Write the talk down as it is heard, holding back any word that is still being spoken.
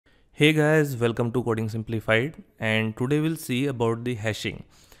Hey guys, welcome to Coding Simplified, and today we'll see about the hashing.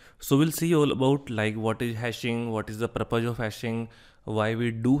 So we'll see all about like what is hashing, what is the purpose of hashing, why we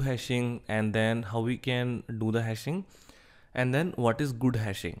do hashing, and then how we can do the hashing, and then what is good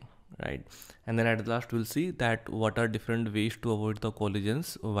hashing, right? And then at last we'll see that what are different ways to avoid the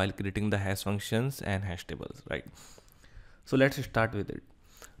collisions while creating the hash functions and hash tables, right? So let's start with it.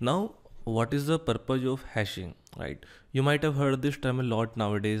 Now, what is the purpose of hashing, right? You might have heard this term a lot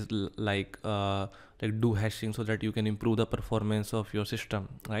nowadays, like do hashing so that you can improve the performance of your system,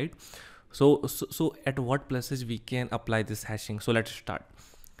 right? So at what places we can apply this hashing? So let's start.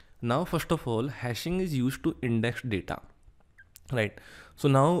 Now, first of all, hashing is used to index data, right? So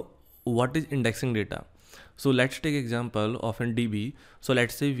now, what is indexing data? So let's take example of an DB. So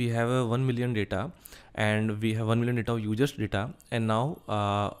let's say we have a 1 million data and we have 1 million data of users data. And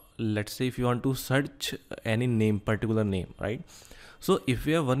now let's say if you want to search any name, particular name, right? So if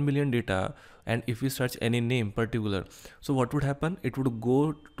we have 1 million data and if we search any name particular, so what would happen? It would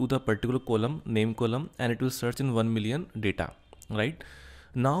go to the particular column, name column, and it will search in 1 million data, right?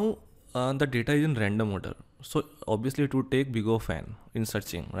 Now the data is in random order. So obviously it would take big of n in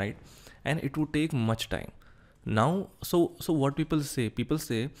searching, right? And it would take much time. Now, so what people say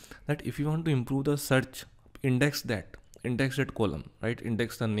that if you want to improve the search, index that column, right?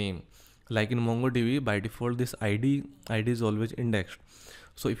 Index the name. Like in MongoDB, by default, this ID is always indexed.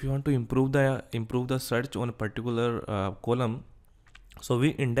 So if you want to improve the search on a particular column, so we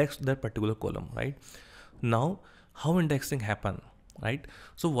index that particular column, right? Now, how indexing happen, right?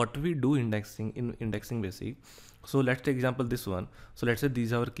 So what we do indexing in indexing basic. So let's take example this one. So let's say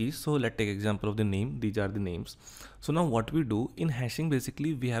these are our keys. So let's take example of the name. These are the names. So now what we do in hashing,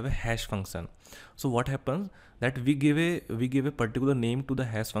 basically we have a hash function. So what happens that we give a particular name to the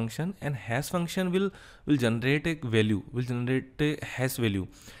hash function, and hash function will generate a value, will generate a hash value,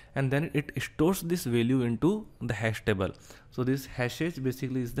 and then it stores this value into the hash table. So this hashes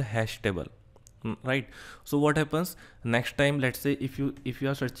basically is the hash table, right? So what happens next time? Let's say if you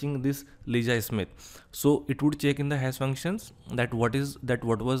are searching this Lisa Smith, so it would check in the hash functions that what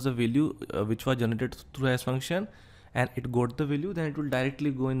was the value which was generated through hash function, and it got the value. Then it will directly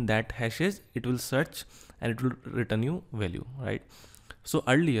go in that hashes, it will search, and it will return you value, right? So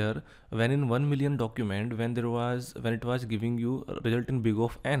earlier, when in 1 million document, when it was giving you a result in big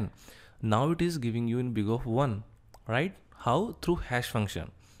of n, now it is giving you in big of 1, right? How? Through hash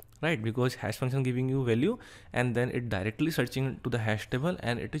function, right? Because hash function giving you value, and then it directly searching to the hash table,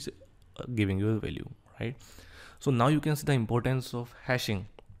 and it is giving you a value, right? So now you can see the importance of hashing,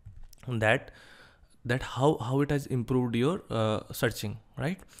 that how it has improved your searching,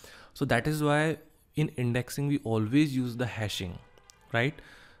 right? So that is why in indexing we always use the hashing, right?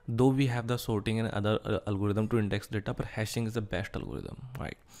 Though we have the sorting and other algorithm to index data, but hashing is the best algorithm,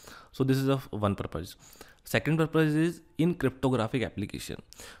 right? So this is of one purpose. Second purpose is in cryptographic application.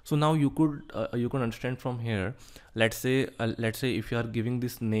 So now you could understand from here. Let's say if you are giving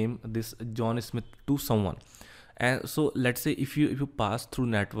this name, this John Smith, to someone, and so let's say if you pass through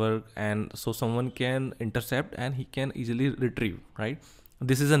network, and so someone can intercept and he can easily retrieve, right?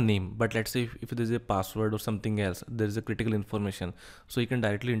 This is a name, but let's say if there is a password or something else, there is a critical information, so you can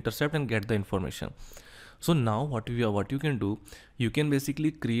directly intercept and get the information. So now what you can do, you can basically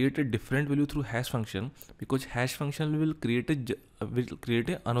create a different value through hash function, because hash function will create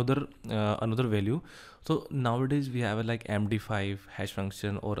another value. So nowadays we have like MD5 hash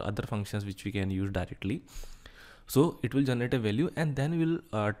function or other functions which we can use directly. So it will generate a value, and then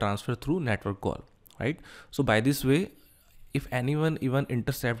will transfer through network call, right? So by this way, if anyone even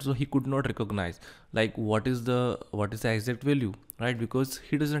intercepts, so he could not recognize like what is the exact value, right? Because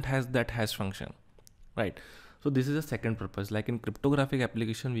he doesn't have that hash function, right? So this is a second purpose. Like in cryptographic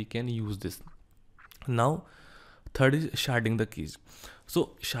application, we can use this. Now, third is sharding the keys.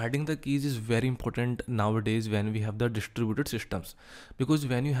 So sharding the keys is very important nowadays when we have the distributed systems, because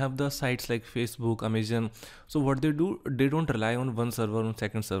when you have the sites like Facebook, Amazon, so what they do, they don't rely on one server, on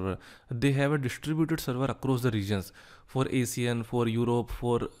second server. They have a distributed server across the regions. For ASEAN, for Europe,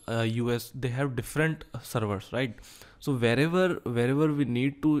 for US, they have different servers, right? So wherever we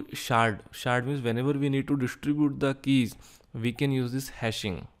need to shard means whenever we need to distribute the keys, we can use this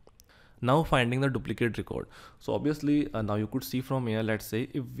hashing. Now finding the duplicate record. So obviously now you could see from here, let's say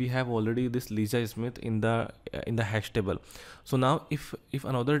if we have already this Lisa Smith in the hash table. So now if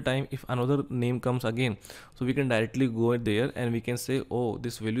another name comes again, so we can directly go there and we can say, oh,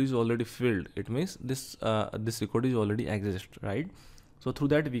 this value is already filled. It means this record is already exist, right? So through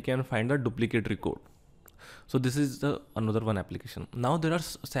that we can find the duplicate record. So this is the another one application. Now there are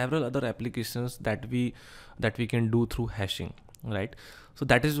several other applications that we can do through hashing, right? So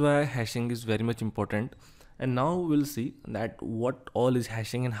that is why hashing is very much important. And now we'll see that what all is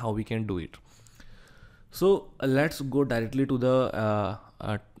hashing and how we can do it. So let's go directly to the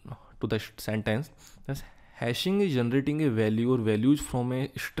sentence. Thus, hashing is generating a value or values from a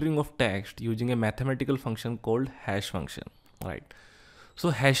string of text using a mathematical function called hash function, right? So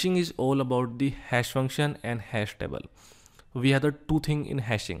hashing is all about the hash function and hash table. We have the two things in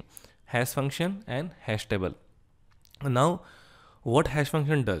hashing: hash function and hash table. Now, what hash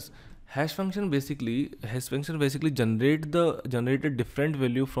function does? Hash function basically generate a different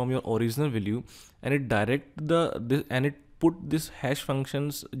value from your original value, and it it put this hash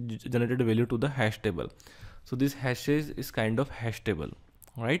functions generated value to the hash table. So this hashes is kind of hash table,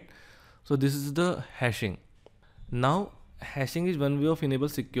 right? So this is the hashing. Now, hashing is one way of enable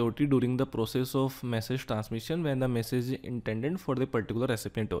security during the process of message transmission when the message is intended for the particular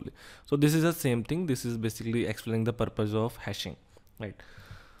recipient only. So this is the same thing. This is basically explaining the purpose of hashing, right?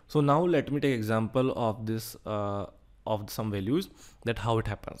 So now let me take example of this of some values, that how it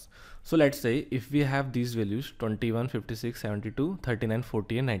happens. So let's say if we have these values 21, 56, 72, 39,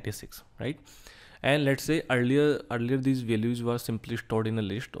 40 and 96, right? And let's say earlier these values were simply stored in a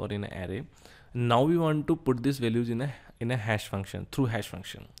list or in an array. Now we want to put these values in a hash function, through hash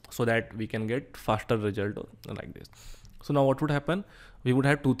function, so that we can get faster result like this. So now what would happen? We would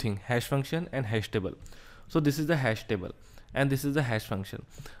have two things: hash function and hash table. So this is the hash table and this is the hash function.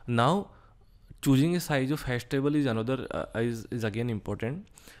 Now choosing a size of hash table is another is again important.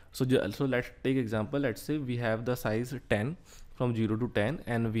 So let's take example. Let's say we have the size 10 from 0 to 10,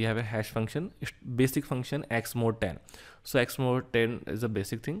 and we have a hash function, basic function x mod 10. So x mod 10 is a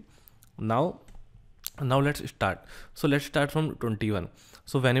basic thing. Now let's start. So let's start from 21.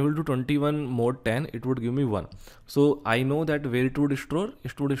 So when I will do 21 mod 10, it would give me 1. So I know that where it would store.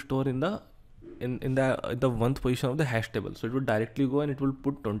 It would store in the in the 1th position of the hash table. So it would directly go and it will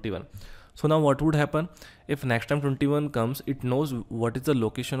put 21. So now what would happen if next time 21 comes? It knows what is the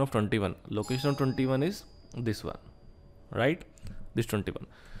location of 21. Location of 21 is this one, right? This 21.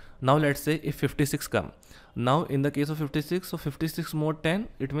 Now let's say if 56 come. Now in the case of 56, so 56 mod 10,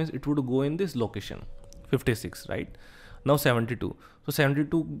 it means it would go in this location 56, right? Now 72. So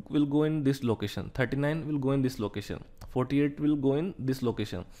 72 will go in this location, 39 will go in this location, 48 will go in this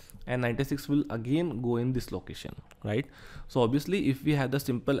location, and 96 will again go in this location, right? So obviously if we have the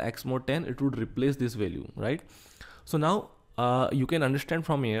simple x mod 10, it would replace this value, right? So now you can understand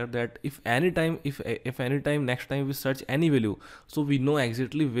from here that if anytime next time we search any value, so we know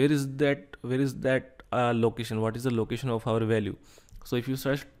exactly where is that location, what is the location of our value. So if you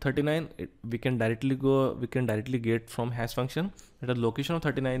search 39, we can directly get from hash function that the location of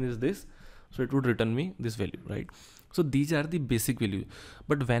 39 is this, so it would return me this value, right? So these are the basic value.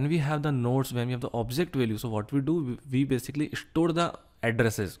 But when we have the nodes, when we have the object value, so what we do, we basically store the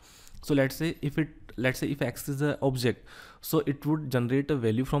addresses. So let's say if x is the object, so it would generate a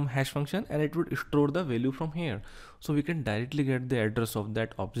value from hash function and it would store the value from here. So we can directly get the address of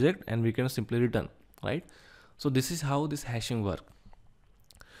that object and we can simply return, right? So this is how this hashing works.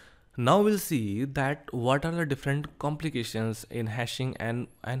 Now we'll see that what are the different complications in hashing and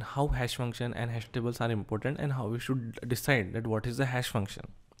how hash function and hash tables are important, and how we should decide that what is the hash function,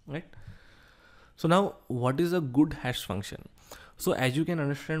 right? So now what is a good hash function? So as you can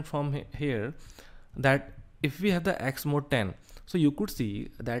understand from here that if we have the x mod 10, so you could see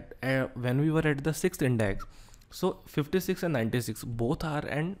that when we were at the 6th index, so 56 and 96 both are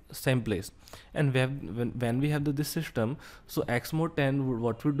in same place, and when we have this system, so x mod 10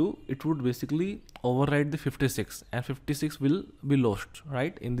 what we do, it would basically override the 56 and 56 will be lost,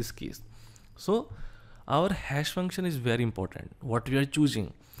 right, in this case. So our hash function is very important, what we are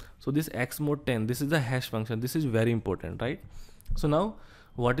choosing. So this x mod 10, this is the hash function, this is very important, right? So now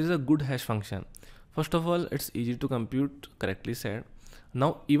what is a good hash function? First of all, it's easy to compute, correctly said.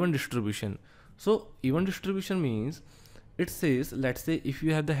 Now even distribution. So even distribution means, it says, let's say if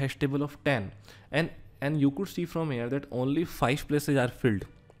you have the hash table of 10 and you could see from here that only 5 places are filled,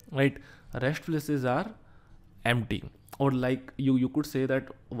 right? Rest places are empty. Or like you could say that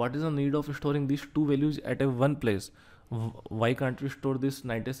what is the need of storing these two values at a one place? Why can't we store this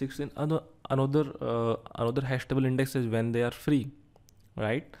 96 in another hash table indexes when they are free,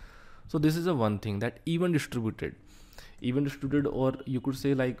 right? So this is a one thing, that even distributed, or you could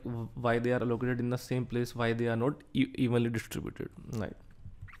say like why they are located in the same place, why they are not evenly distributed, right?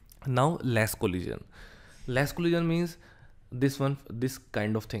 Now less collision means this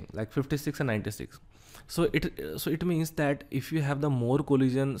kind of thing, like 56 and 96. So it means that if you have the more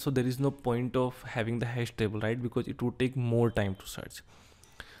collision, so there is no point of having the hash table, right? Because it would take more time to search.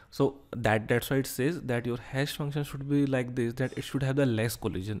 So that's why it says that your hash function should be like this, that it should have the less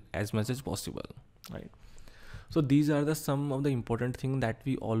collision as much as possible, right? So these are the some of the important things that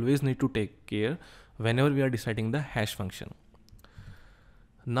we always need to take care whenever we are deciding the hash function.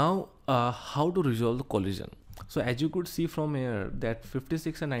 Now, how to resolve the collision? So as you could see from here that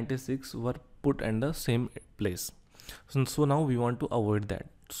 56 and 96 were put in the same place. So now we want to avoid that.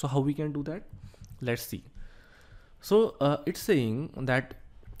 So how we can do that? Let's see. So it's saying that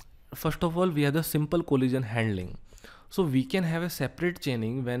first of all we have the simple collision handling. So we can have a separate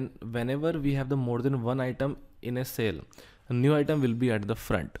chaining whenever we have the more than one item in a cell, a new item will be at the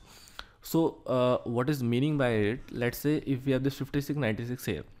front. So what is meaning by it? Let's say if we have this 56, 96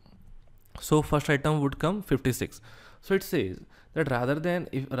 here. So first item would come 56. So it says that rather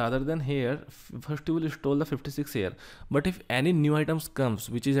than here, first you will install the 56 here. But if any new items comes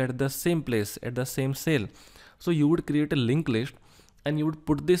which is at the same place, at the same cell, so you would create a linked list and you would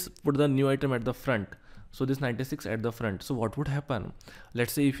put the new item at the front. So this 96 at the front. So what would happen?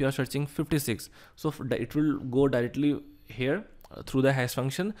 Let's say if you are searching 56, so it will go directly here through the hash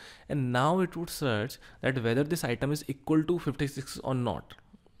function, and now it would search that whether this item is equal to 56 or not,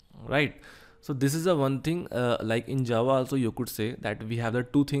 right? So this is the one thing, like in Java also you could say that we have the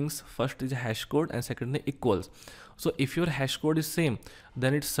two things. First is hash code and secondly equals. So if your hash code is same,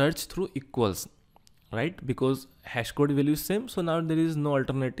 then it search through equals, right? Because hash code value is same, so now there is no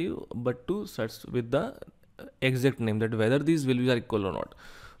alternative but to search with the exact name, that whether these values are equal or not.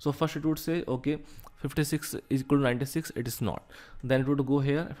 So first it would say okay, 56 is equal to 96, it is not. Then it would go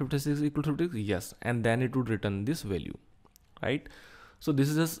here, 56 is equal to 56, yes, and then it would return this value, right? So this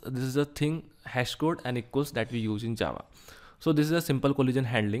is a thing, hash code and equals, that we use in Java. So this is a simple collision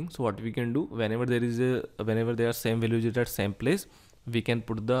handling. So what we can do, whenever there are same values at same place, we can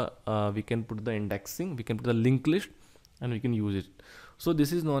put the indexing, we can put the linked list, and we can use it. So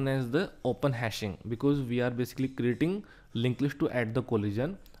this is known as the open hashing, because we are basically creating linked list to add the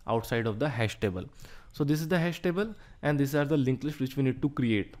collision outside of the hash table. So this is the hash table and these are the linked list which we need to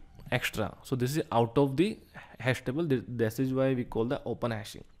create extra. So this is out of the hash table. This is why we call the open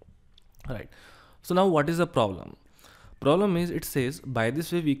hashing, right? So now what is the problem? Problem is, it says by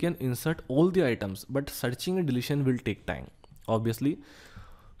this way we can insert all the items, but searching and deletion will take time, obviously.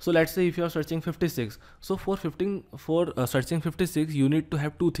 So let's say if you are searching 56, so for searching 56 you need to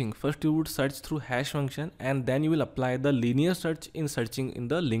have two things. First you would search through hash function, and then you will apply the linear search in searching in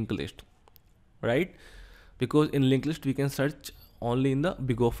the linked list, right? Because in linked list we can search only in the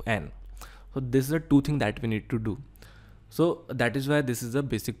big of n. So this is the two things that we need to do. So that is why this is a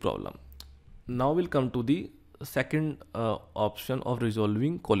basic problem. Now we'll come to the second option of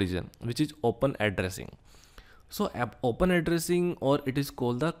resolving collision, which is open addressing. So open addressing, or it is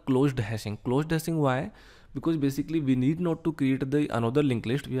called the closed hashing. Closed hashing, why? Because basically we need not to create the another linked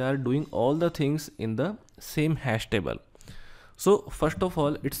list. We are doing all the things in the same hash table. So first of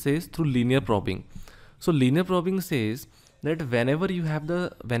all, it says through linear probing. So linear probing says that whenever you have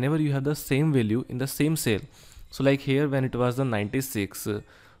the same value in the same cell, so like here when it was the 96,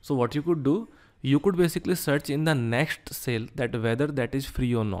 so what you could do, you could basically search in the next cell that whether that is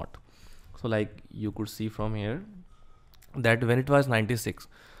free or not. So like you could see from here that when it was 96,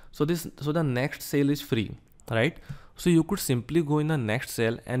 so the next cell is free, right? So you could simply go in the next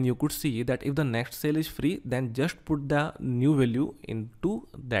cell and you could see that if the next cell is free, then just put the new value into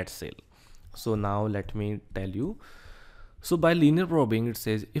that cell. So now let me tell you. So by linear probing, it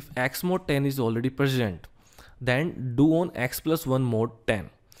says if x mod 10 is already present, then do on x plus 1 mod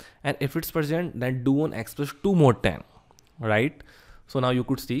 10, and if it's present, then do on x plus 2 mod 10, right? So now you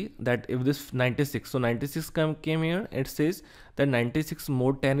could see that if this 96, so 96 came here, it says that 96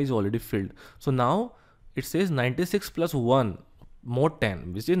 mod 10 is already filled. So now it says 96 plus 1 mod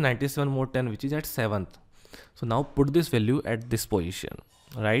 10, which is 97 mod 10, which is at 7th. So now put this value at this position,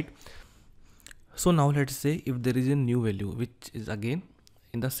 right? So now let's say if there is a new value which is again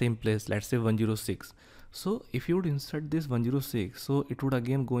in the same place, let's say 106. So if you would insert this 106, so it would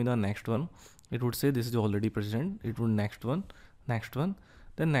again go in the next one. It would say this is already present. It would next one,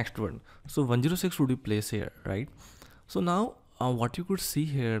 then next one. So 106 would be placed here, right? So now what you could see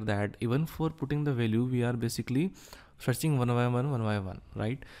here, that even for putting the value, we are basically searching one by one,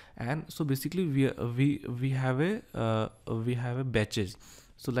 right? And so basically we have a batches.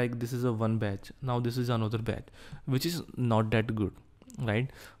 So like this is a one batch, now this is another batch, which is not that good, right?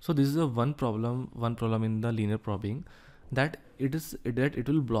 So this is a one problem in the linear probing, that it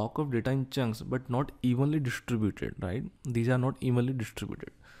will block off data in chunks but not evenly distributed, right? These are not evenly distributed.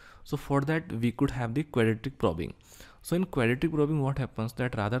 So for that we could have the quadratic probing. So in quadratic probing, what happens,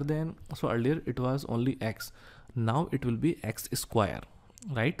 that rather than, so earlier it was only x, now it will be x square,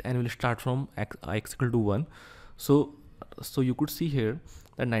 right? And we'll start from x equal to 1. So you could see here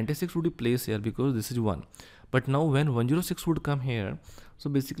that 96 would be placed here because this is 1. But now when 106 would come here, so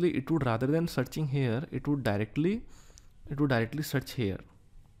basically it would, rather than searching here, it would directly search here,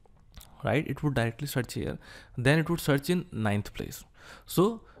 right? It would directly search here, then it would search in 9th place.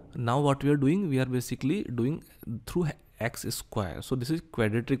 So now what we are doing, we are basically doing through x square. So this is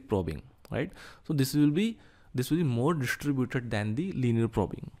quadratic probing, right? So this will be more distributed than the linear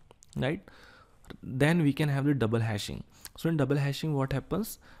probing, right? Then we can have the double hashing. So in double hashing, what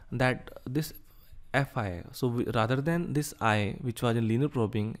happens, that this fi, so rather than this I which was in linear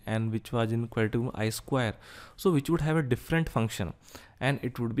probing and which was in quadratic I square, so which would have a different function, and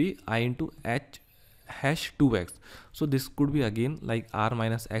it would be I into h hash 2x. So this could be again like r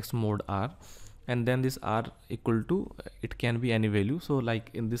minus x mod r, and then this r equal to, it can be any value. So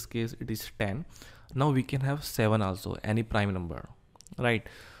like in this case it is 10. Now we can have 7 also, any prime number, right?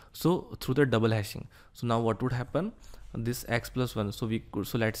 So through the double hashing, so now what would happen, this x plus 1, so we could,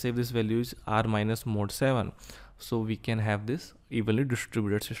 so let's say if this value is r minus mod 7, so we can have this evenly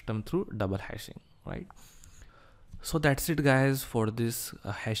distributed system through double hashing, right? So that's it guys for this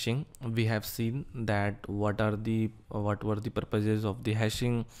hashing. We have seen that what were the purposes of the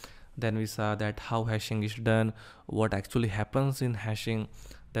hashing. Then we saw that how hashing is done, what actually happens in hashing,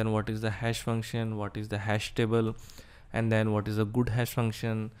 then what is the hash function, what is the hash table, and then what is a good hash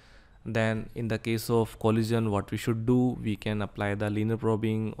function. Then in the case of collision, what we should do, we can apply the linear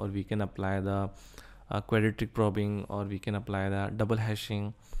probing, or we can apply the quadratic probing, or we can apply the double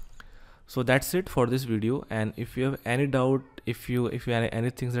hashing. So that's it for this video. And if you have any doubt, if you have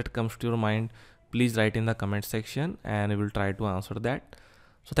anything that comes to your mind, please write in the comment section and we will try to answer that.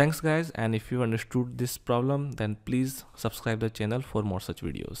 So thanks guys, and if you understood this problem, then please subscribe the channel for more such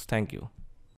videos. Thank you.